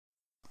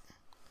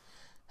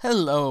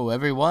Hello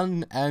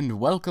everyone, and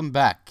welcome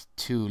back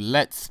to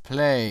Let's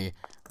Play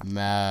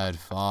Mad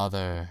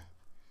Father.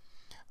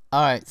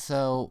 Alright,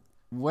 so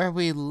where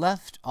we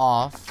left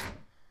off,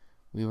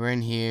 we were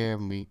in here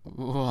and we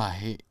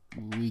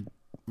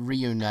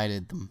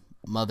reunited the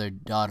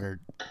mother-daughter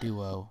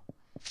duo.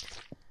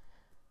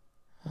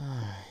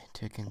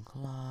 Ticking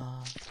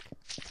clock.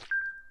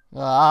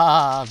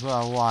 But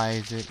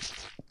why is it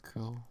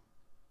go?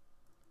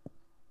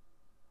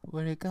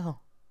 Where'd it go?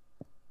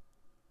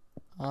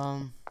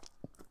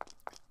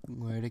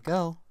 Where'd it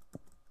go?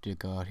 Did it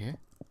go out here?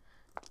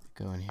 Did it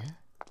go in here?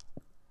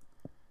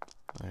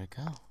 Where'd it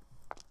go?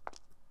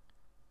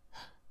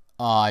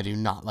 Oh, I do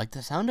not like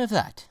the sound of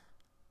that.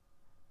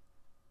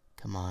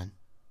 Come on.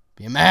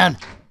 Be a man!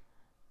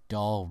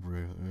 Doll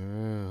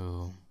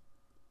room.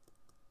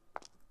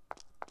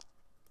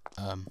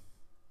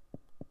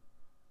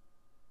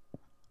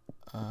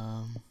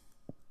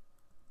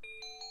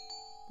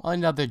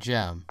 Another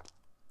gem.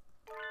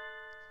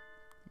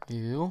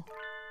 Ew.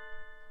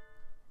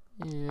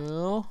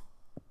 Ew.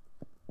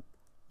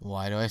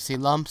 Why do I see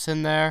lumps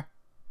in there?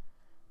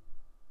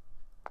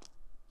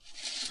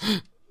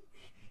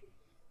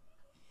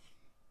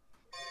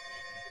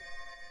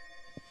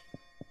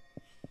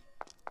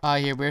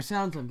 I hear weird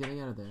sounds. I'm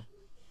getting out of there.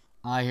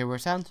 I hear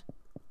weird sounds.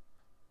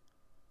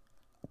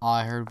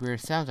 I heard weird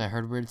sounds. I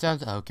heard weird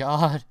sounds. Oh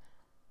God.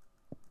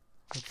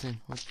 What's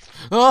in? What?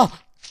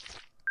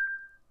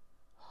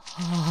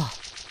 Oh!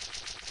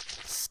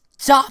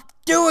 Stop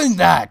doing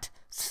that!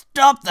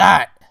 Stop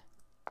that!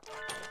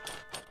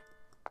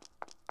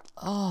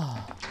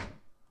 Oh.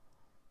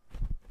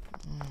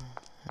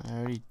 I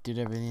already did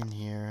everything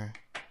here.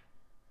 What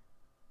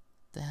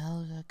the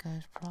hell is that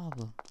guy's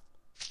problem?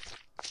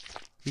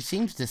 He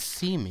seems to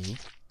see me.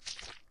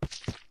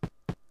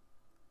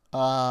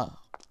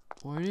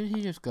 Where did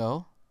he just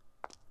go?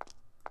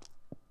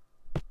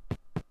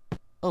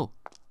 Oh.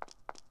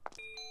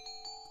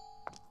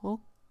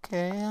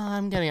 Okay,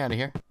 I'm getting out of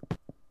here.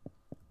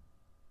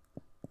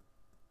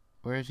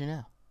 Where is he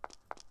now?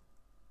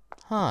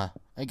 Huh.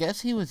 I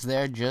guess he was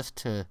there just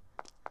to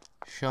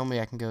show me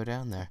I can go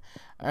down there.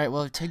 Alright,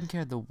 well, I've taken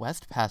care of the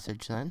west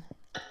passage then.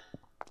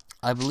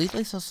 I believe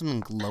I saw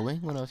something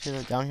glowing when I was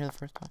down here the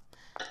first time.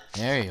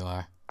 There you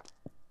are.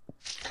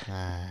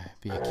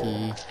 Be a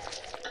key.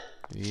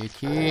 Be a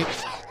key.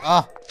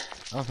 Oh!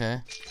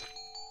 Okay.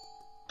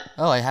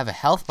 Oh, I have a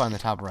health bar on the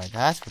top right.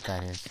 That's what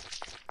that is.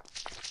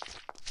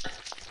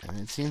 And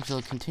it seems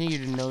to continue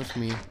to notice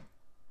me.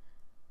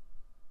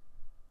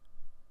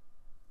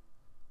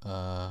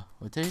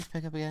 What did I just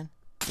pick up again?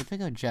 Did I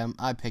pick up a gem?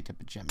 I picked up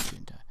a gem,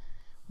 didn't I?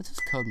 What's this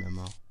code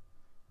memo?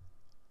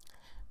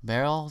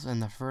 Barrels in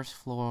the first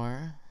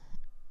floor.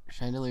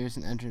 Chandeliers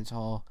in entrance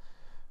hall.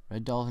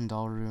 Red dolls in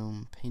doll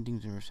room.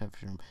 Paintings in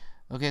reception room.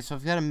 Okay, so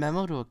I've got a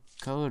memo to a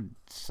code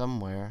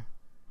somewhere.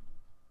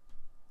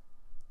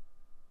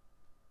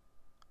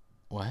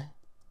 What?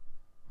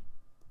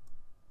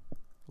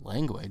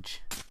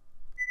 Language?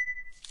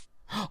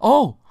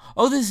 Oh!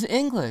 Oh, this is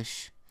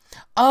English!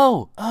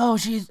 Oh,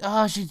 she's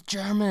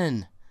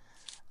German.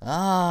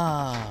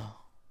 Oh.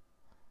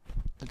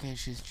 Okay,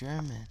 she's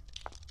German.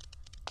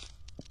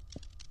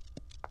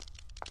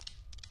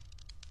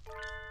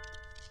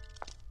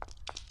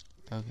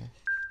 Okay.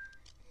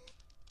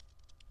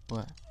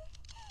 What?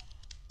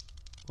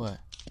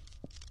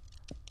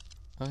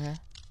 Okay.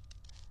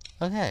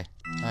 Okay.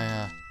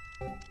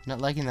 Not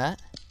liking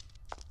that.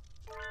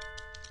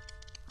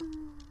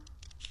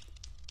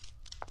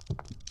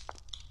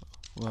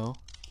 Whoa.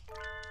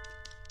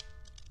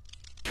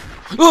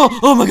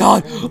 Oh my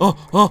God!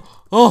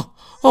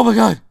 Oh my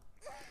God!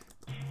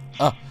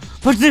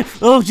 Punch it!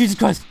 Oh Jesus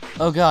Christ!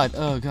 Oh God!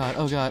 Oh God!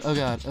 Oh God! Oh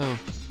God! Oh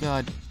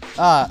God!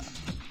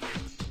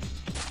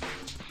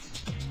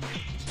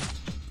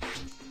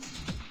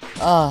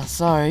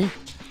 Sorry.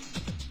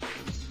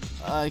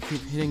 I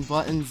keep hitting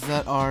buttons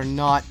that are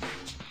not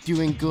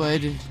doing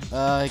good.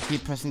 I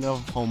keep pressing the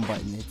home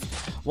button.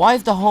 Why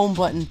is the home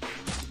button?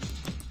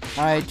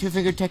 Alright,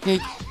 two-finger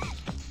technique.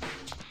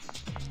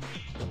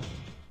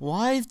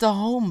 Why is the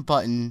home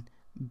button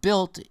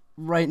built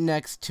right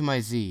next to my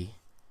Z?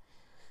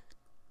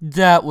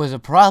 That was a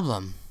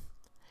problem.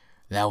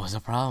 That was a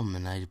problem,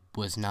 and I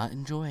was not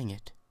enjoying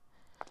it.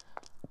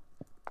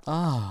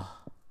 Oh.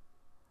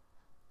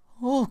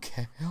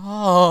 Okay.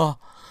 Oh.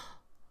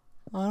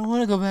 I don't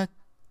want to go back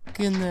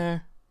in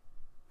there.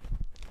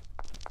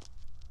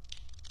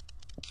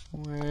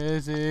 Where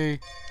is he?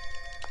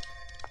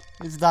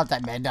 It's not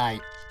at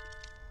midnight.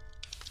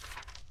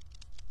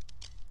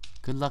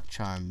 Good luck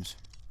charms.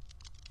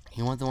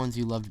 You want the ones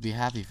you love to be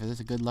happy. For this,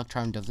 a good luck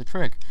charm does the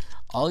trick.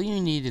 All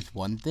you need is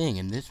one thing,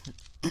 and this...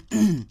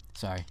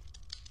 Sorry.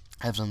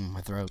 I have something in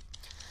my throat.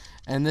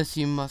 And this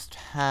you must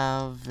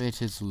have. It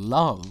is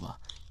love.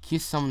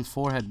 Kiss someone's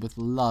forehead with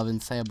love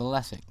and say a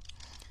blessing.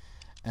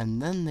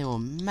 And then they will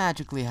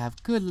magically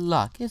have good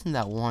luck. Isn't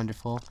that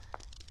wonderful?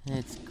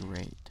 It's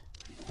great.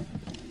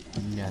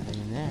 Nothing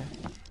in there.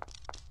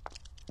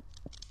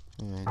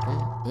 Right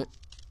there.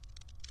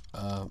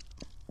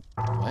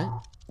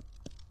 What?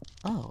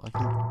 Oh, I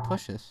can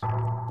push this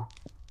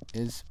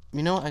is,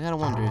 you know, I gotta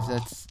wonder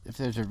if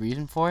there's a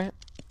reason for it,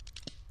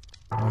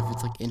 or if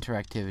it's like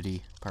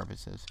interactivity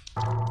purposes.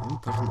 I'm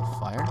pushing the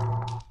fire.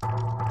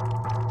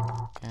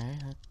 Okay,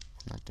 I'm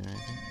not doing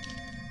anything.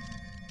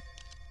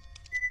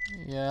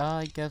 Yeah,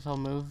 I guess I'll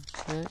move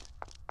it.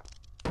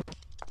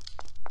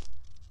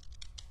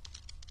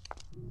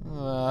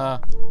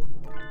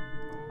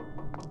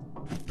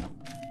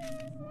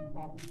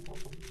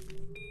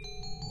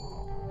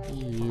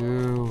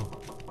 Ew.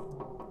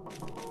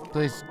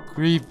 Place is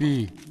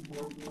creepy.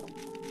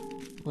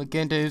 Why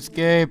can't I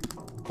escape?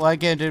 Why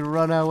can't it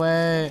run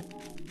away?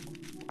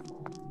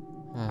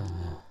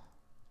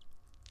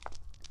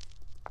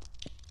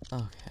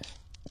 Okay.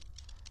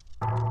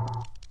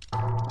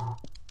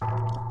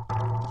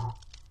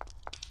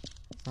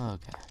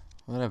 Okay.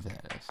 Whatever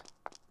that is.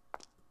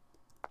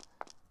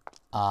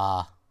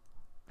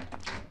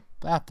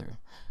 Bathroom.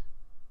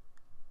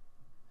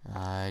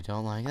 I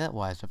don't like that.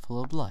 Why is it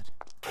full of blood?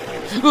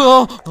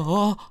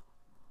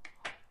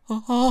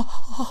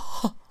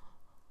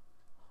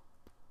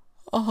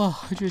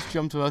 Oh, I just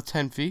jumped about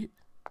 10 feet.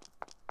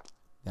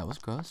 That was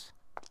gross.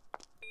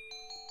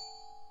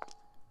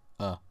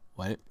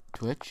 What?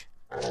 Twitch?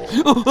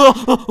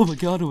 Oh my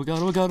god, oh my god,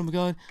 oh my god, oh my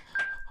god.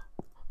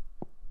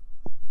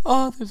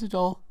 Oh, there's a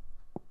doll.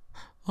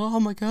 Oh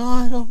my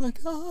god, oh my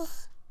god.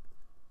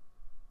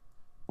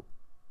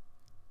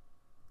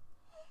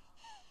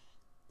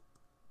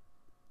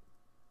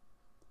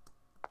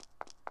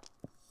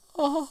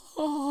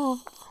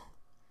 Oh,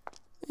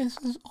 this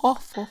is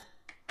awful.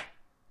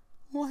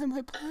 Why am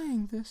I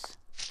playing this?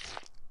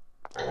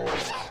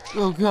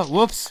 Oh god,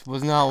 whoops,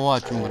 was not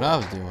watching what I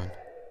was doing.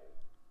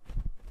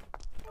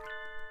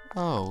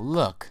 Oh,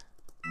 look.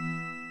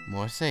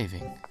 More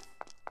saving.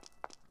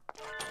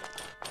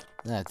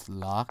 That's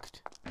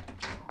locked.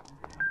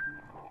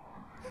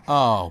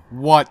 Oh,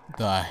 what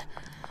the...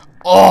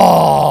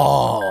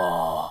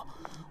 Oh!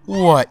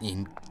 What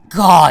in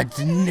God's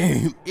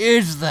name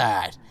is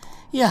that?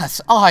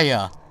 Yes,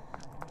 Aya!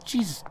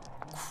 Jesus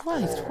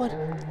Christ, what...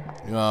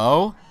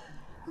 No?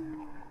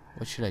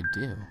 What should I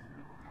do?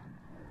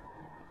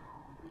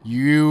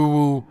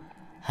 You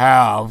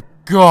have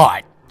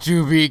got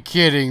to be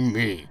kidding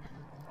me.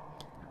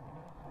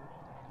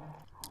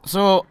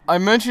 So, I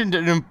mentioned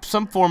it in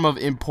some form of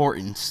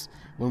importance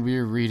when we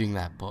were reading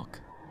that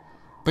book.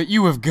 But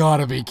you have got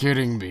to be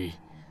kidding me.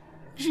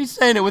 She's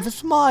saying it with a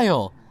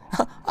smile.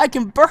 I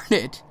can burn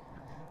it.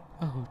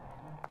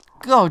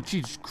 Oh,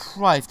 Jesus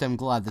Christ, I'm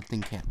glad the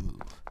thing can't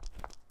move.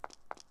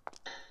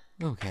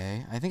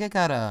 Okay, I think I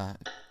got a...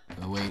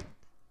 Oh, wait.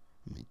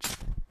 Let me check.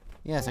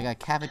 Yes, I got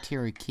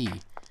cafeteria key.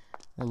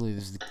 I believe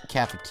this is the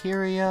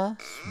cafeteria.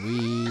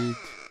 Sweet.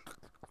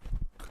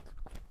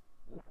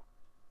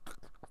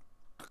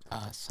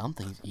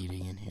 Something's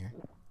eating in here.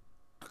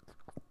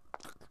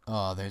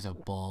 Oh, there's a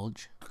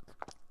bulge.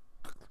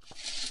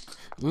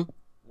 Ooh.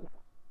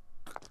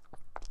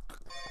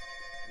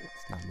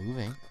 It's not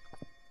moving.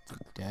 Is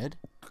it dead?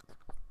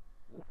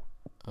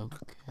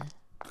 Okay.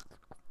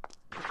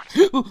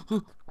 Ooh,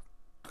 ooh.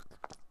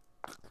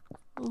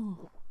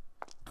 Ooh.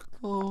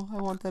 Oh,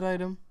 I want that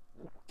item.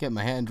 Get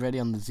my hand ready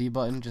on the Z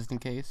button just in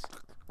case.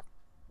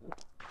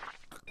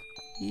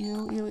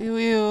 Ew, ew, ew,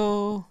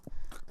 ew.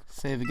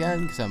 Save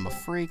again, because I'm a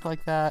freak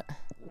like that.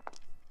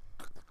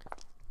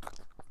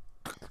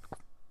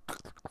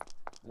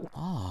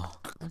 Oh,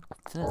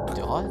 is that a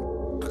dog?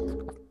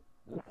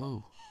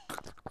 Oh.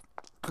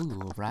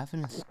 Ooh, a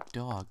ravenous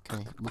dog. Can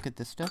I look at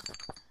this stuff?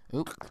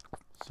 Oop.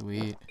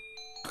 Sweet.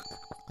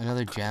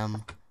 Another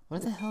gem.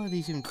 What the hell are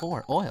these even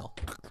for? Oil.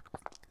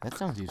 That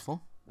sounds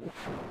useful.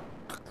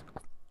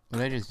 What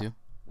did I just do?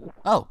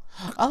 Oh!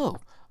 Oh!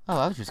 Oh,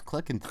 I was just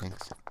clicking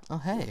things. Oh,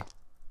 hey.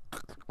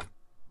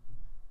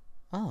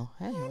 Oh,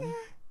 hey.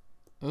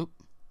 Oop.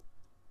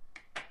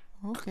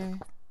 Okay.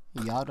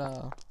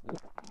 Yada.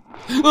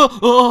 Oh!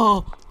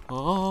 Oh!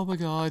 Oh my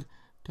god.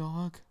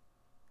 Dog.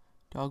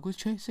 Dog was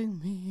chasing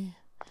me.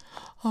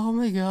 Oh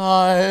my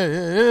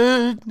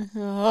god.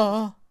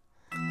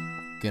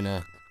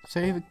 Gonna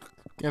save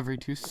every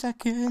 2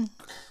 seconds.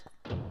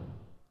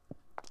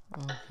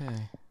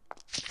 Okay.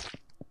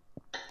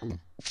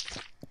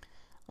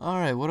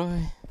 Alright, what do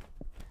I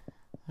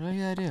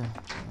gotta do?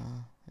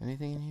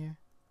 Anything in here?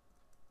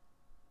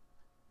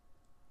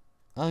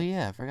 Oh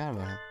yeah, I forgot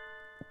about him.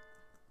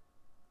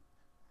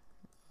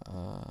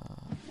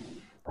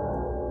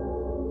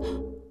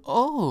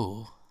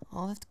 Oh!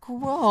 Oh, that's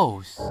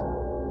gross!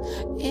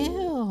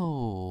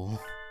 Ew!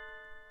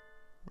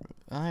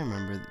 I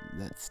remember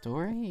that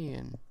story,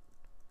 and...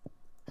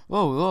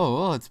 Whoa, whoa,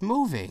 whoa, it's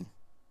moving!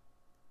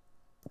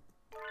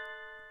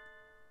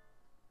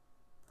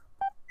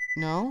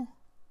 No?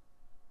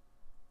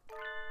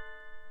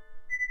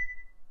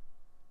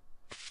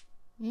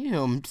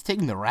 Ew, I'm just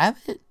taking the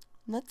rabbit?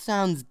 That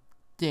sounds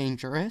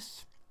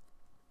dangerous.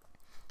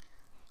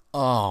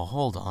 Oh,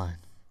 hold on.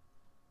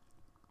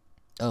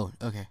 Oh,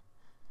 okay.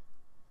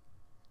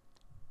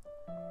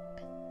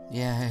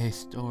 Yay,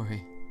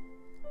 story.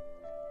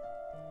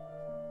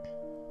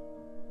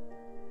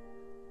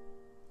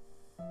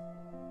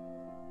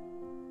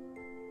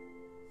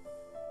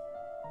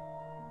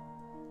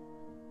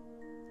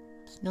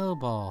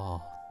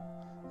 Snowball.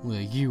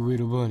 Like you,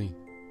 little bunny.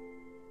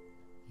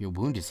 Your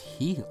wound is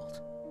healed.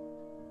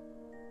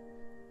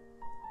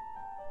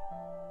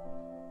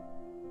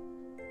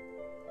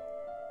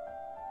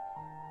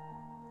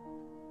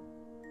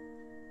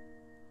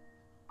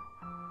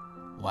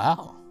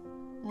 Wow.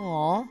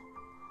 Aw.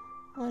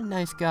 What a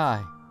nice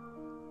guy.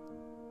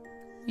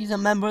 He's a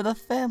member of the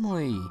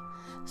family.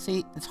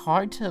 See, it's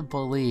hard to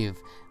believe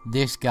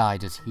this guy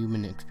does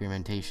human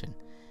experimentation.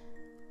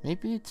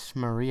 Maybe it's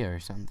Maria or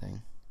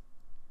something.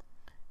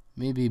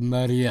 Maybe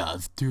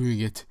Maria's doing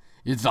it.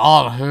 It's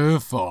all her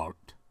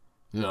fault.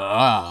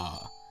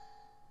 Ah.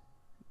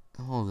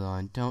 Hold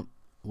on, don't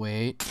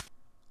wait.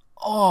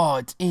 Oh,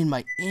 it's in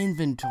my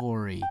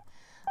inventory.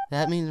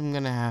 That means I'm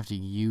gonna have to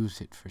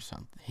use it for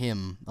something.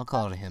 Him. I'll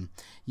call it a him.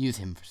 Use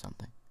him for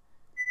something.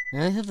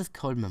 Now I have this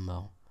code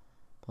memo,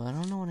 but I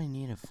don't know what I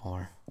need it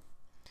for.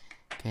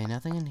 Okay,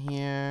 nothing in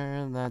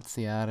here. That's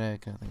the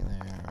attic. Nothing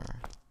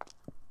there.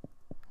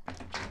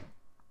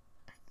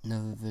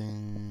 Another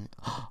thing.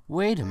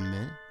 Wait a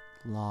minute.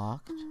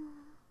 Locked.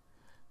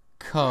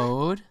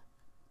 Code.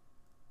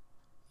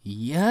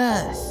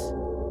 Yes!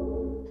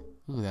 Ooh,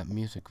 that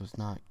music was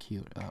not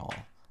cute at all.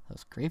 That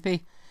was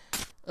creepy.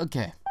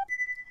 Okay.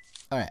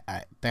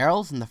 Alright.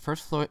 Barrels in the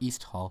first floor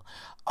east hall.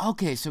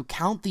 Okay, so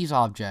count these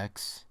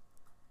objects.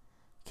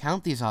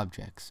 Count these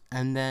objects.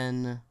 And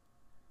then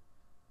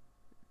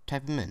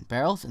type them in.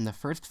 Barrels in the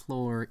first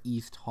floor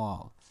east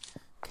hall.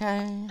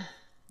 Okay.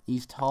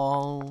 East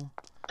hall.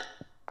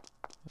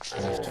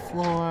 First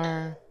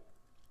floor.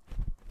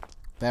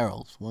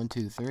 Barrels. 1,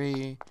 2,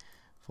 3,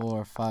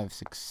 4, 5,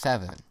 6,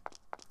 7.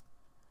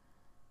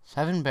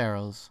 7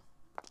 barrels.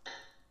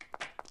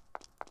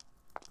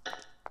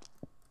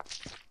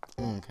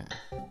 Okay.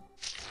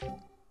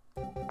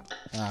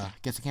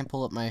 Guess I can't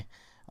pull up my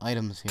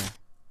items here.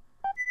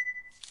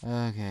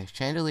 Okay,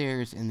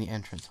 chandeliers in the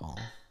entrance hall.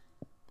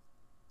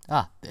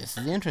 Ah, this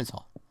is the entrance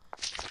hall.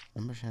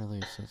 Number of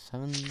chandeliers, so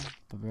 7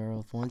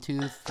 barrels. 1, 2,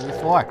 3,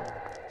 4.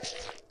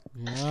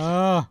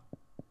 Yeah.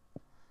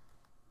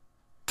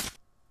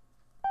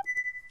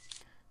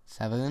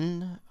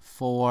 7,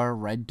 4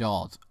 red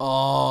dolls.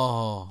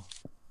 Oh.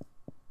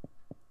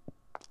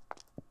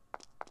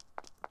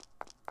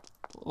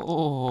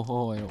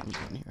 Oh, I don't need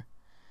one here.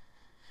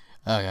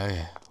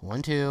 Okay.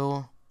 1,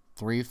 2,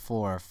 3,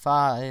 4,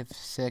 5,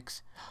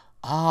 6.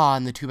 Ah,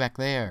 and the 2 back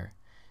there.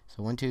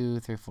 So 1, 2,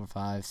 3, 4,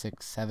 5,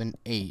 6, 7,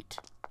 8.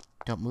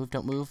 Don't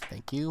move.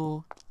 Thank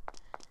you.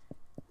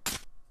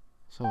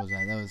 So what was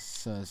that? That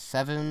was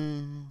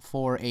 7,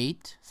 4,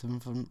 8.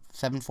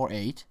 7, 4,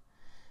 8.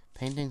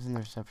 Paintings in the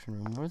reception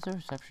room. Where's the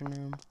reception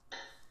room?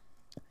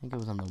 I think it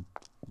was on the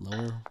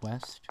lower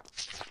west.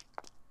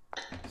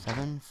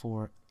 7,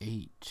 4,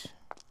 8.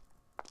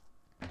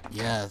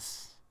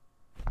 Yes.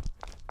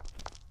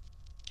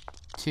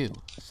 2.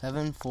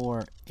 7,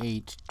 4,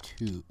 8,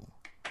 2.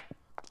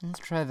 Let's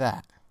try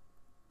that.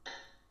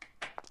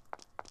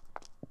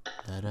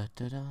 Da da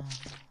da da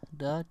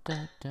da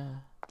da da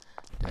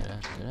da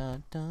da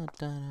da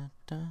da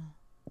da.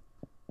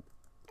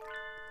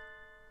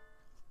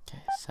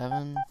 Okay,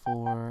 7,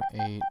 4,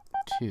 8,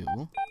 2.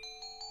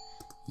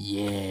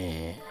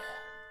 Yeah.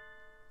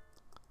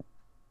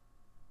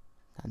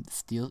 And the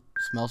steel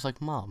smells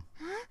like mom.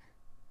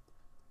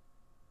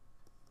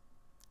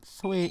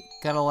 Sweet,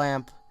 got a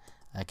lamp.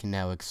 I can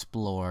now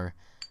explore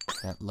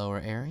that lower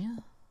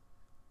area.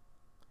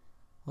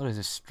 What is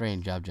this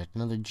strange object?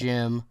 Another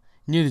gem.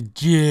 Near the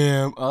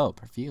gym. Oh,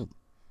 perfume.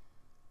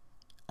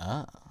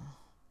 Ah.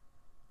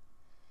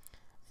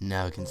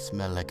 Now I can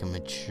smell like a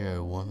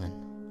mature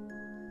woman.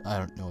 I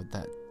don't know what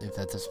that, if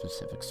that's a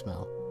specific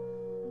smell.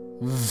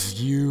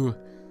 View. Is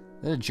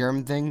that a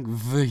German thing?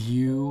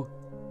 View.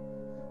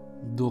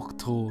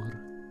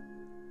 Doctor.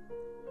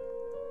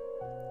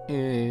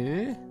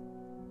 Eh?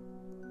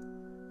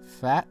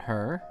 Fat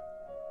her.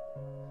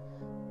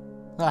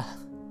 Ah.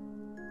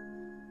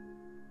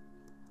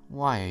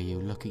 Why are you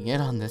looking in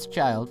on this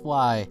child?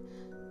 Why?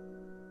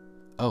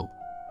 Oh.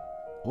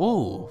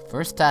 Ooh,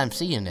 first time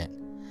seeing it.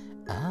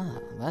 Ah,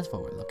 that's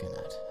what we're looking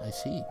at. I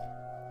see.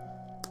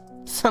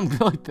 Some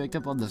girl he picked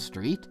up on the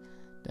street?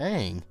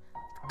 Dang.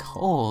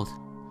 Cold.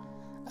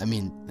 I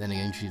mean, then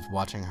again, she's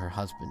watching her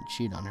husband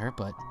cheat on her,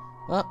 but...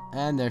 Oh,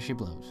 and there she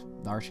blows.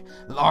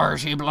 There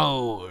she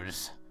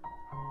blows!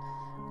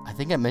 I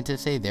think I meant to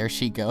say there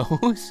she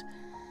goes,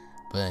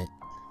 but...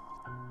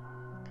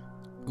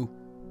 Ooh.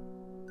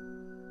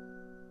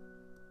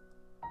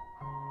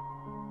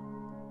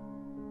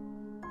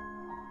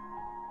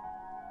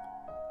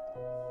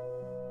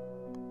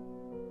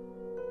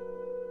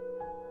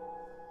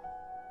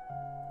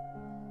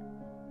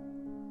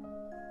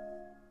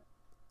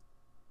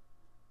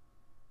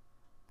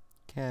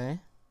 Okay.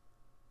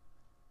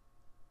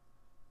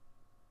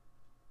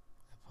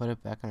 I put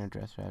it back on her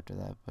dresser after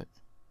that, but...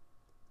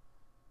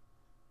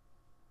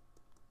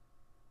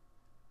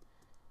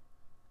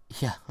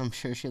 Yeah, I'm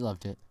sure she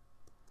loved it.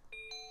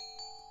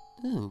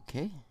 Ooh,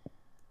 okay.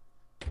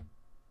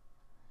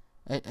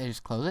 I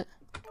just close it?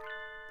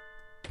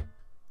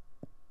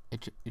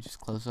 It just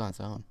closes on its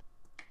own.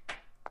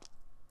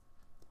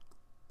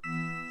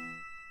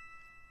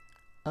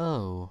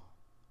 Oh.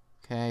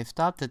 Okay, I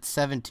stopped at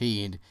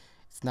 17.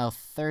 It's now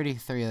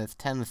 33. That's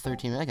 10 to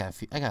 13. I got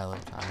a little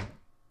time.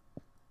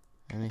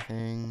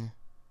 Anything?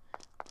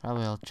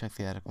 Probably I'll check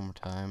the attic one more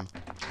time.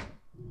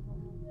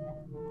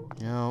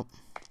 Nope.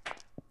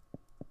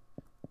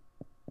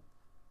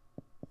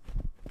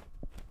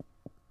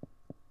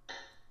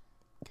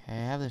 Okay, I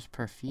have this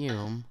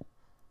perfume.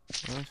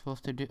 What am I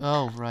supposed to do?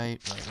 Oh, right,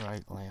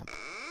 lamp.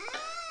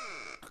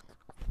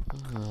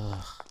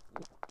 Ugh.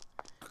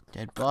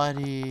 Dead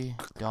body,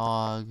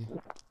 dog.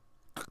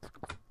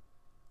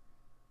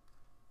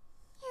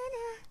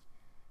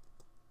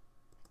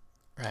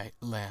 Right,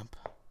 lamp.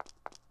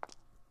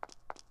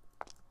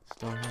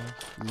 Storehouse,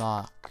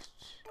 locked.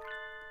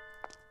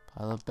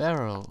 Pile of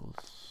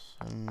barrels.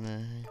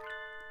 And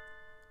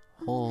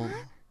hole.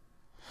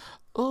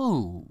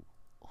 Ooh!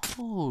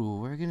 Ooh,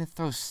 we're gonna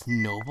throw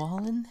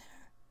Snowball in there?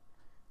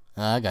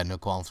 I got no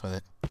qualms with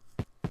it.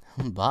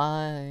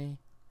 Bye.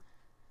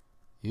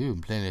 Ooh,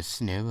 I'm playing a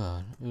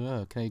Snowball.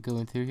 Oh, can I go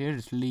in through here?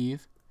 Just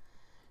leave.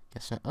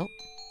 Guess not. Oh,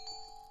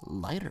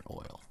 lighter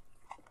oil.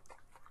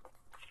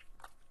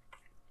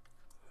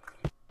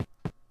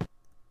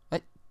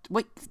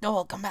 Wait,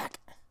 Snowball, come back.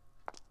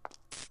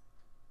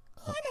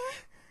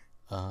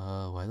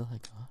 Why the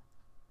heck not?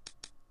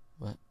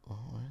 What?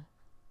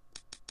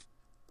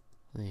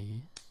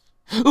 Please.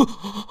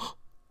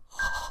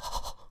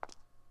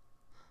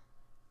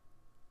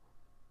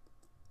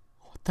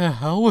 What the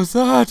hell was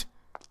that?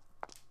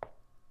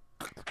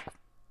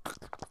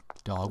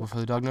 Dog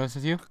before the dog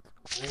notices you?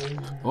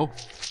 Oh,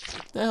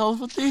 what the hell's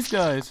with these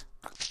guys?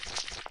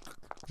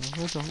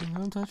 Oh,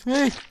 don't touch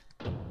me!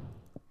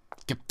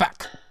 Get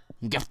back!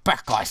 Get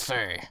back, I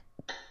say!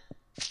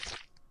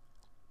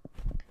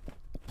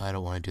 I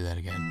don't want to do that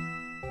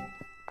again.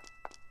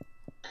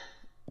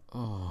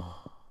 Oh,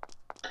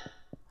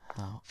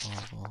 how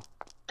awful.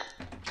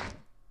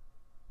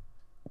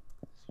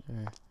 Sure,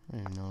 I don't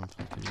even know what I'm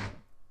supposed to do.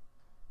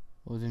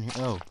 What was in here?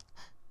 Oh.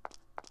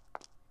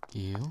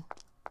 Ew.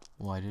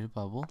 Why did it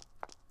bubble?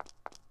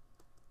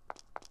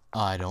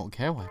 I don't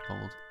care why it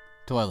bubbled.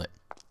 Toilet.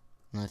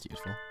 That's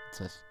useful. What's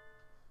this?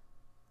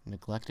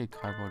 Neglected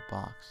cardboard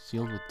box.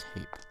 Sealed with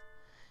tape.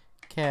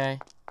 Okay.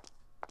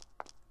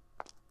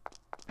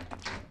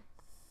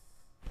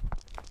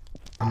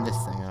 And this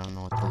thing, I don't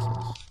know what this is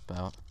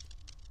about.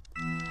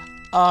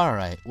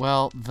 Alright,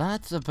 well,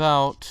 that's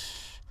about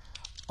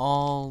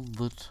all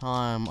the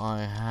time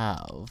I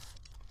have.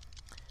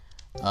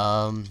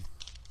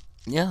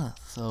 Yeah,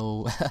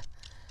 so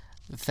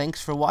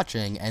thanks for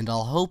watching, and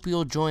I'll hope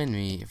you'll join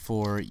me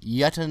for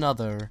yet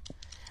another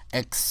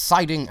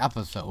exciting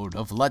episode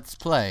of Let's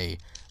Play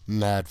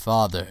Mad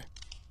Father.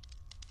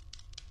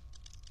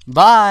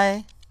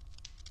 Bye!